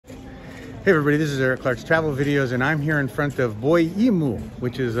Hey everybody, this is Eric Clark's Travel Videos, and I'm here in front of Boimu,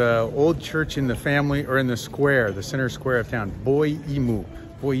 which is an old church in the family, or in the square, the center square of town. Boimu.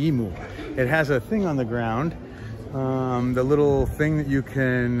 It has a thing on the ground, the little thing that you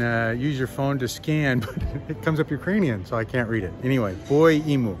can use your phone to scan, but it comes up Ukrainian, so I can't read it. Anyway,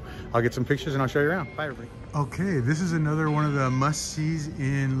 Boimu. I'll get some pictures and I'll show you around. Bye everybody. Okay, this is another one of the must-sees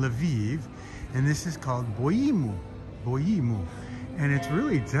in Lviv, and this is called Boimu. And it's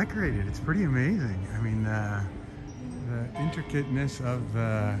really decorated. It's pretty amazing. I mean, the intricateness of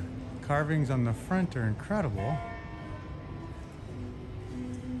the carvings on the front are incredible.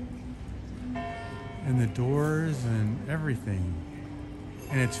 And the doors and everything.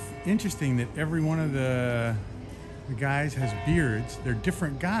 And it's interesting that every one of the guys has beards. They're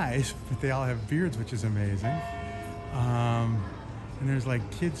different guys, but they all have beards, which is amazing. And there's like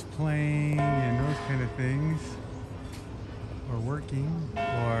kids playing and those kind of things. Or working,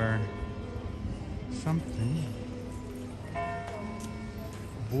 or something.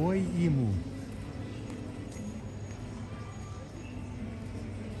 Boimu.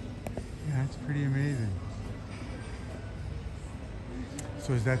 Yeah, it's pretty amazing.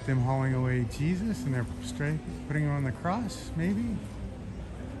 So is that them hauling away Jesus and they're putting him on the cross, maybe?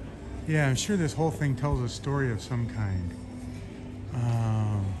 Yeah, I'm sure this whole thing tells a story of some kind.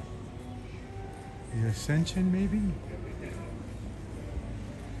 The Ascension, maybe?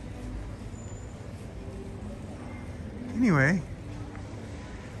 Anyway,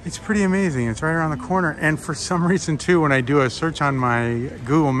 it's pretty amazing. It's right around the corner. And for some reason too, when I do a search on my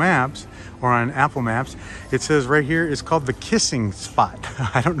Google Maps or on Apple Maps, it says right here it's called the kissing spot.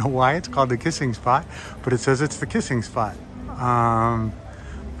 I don't know why it's called the kissing spot, but it says it's the kissing spot.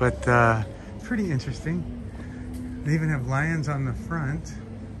 Pretty interesting. They even have lions on the front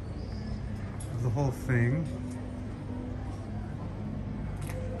of the whole thing.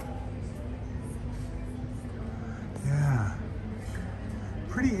 Yeah,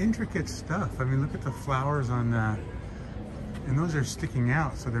 pretty intricate stuff. I mean, look at the flowers on that. And those are sticking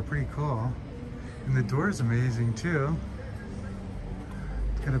out, so they're pretty cool. And the door is amazing too.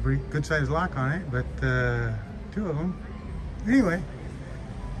 It's got a pretty good sized lock on it, but two of them. Anyway,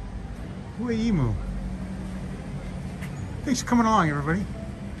 Boimu. Thanks for coming along, everybody.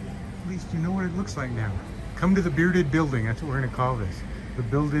 At least you know what it looks like now. Come to the bearded building. That's what we're gonna call this. The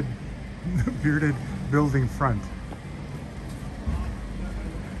bearded building front.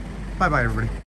 Bye-bye, everybody.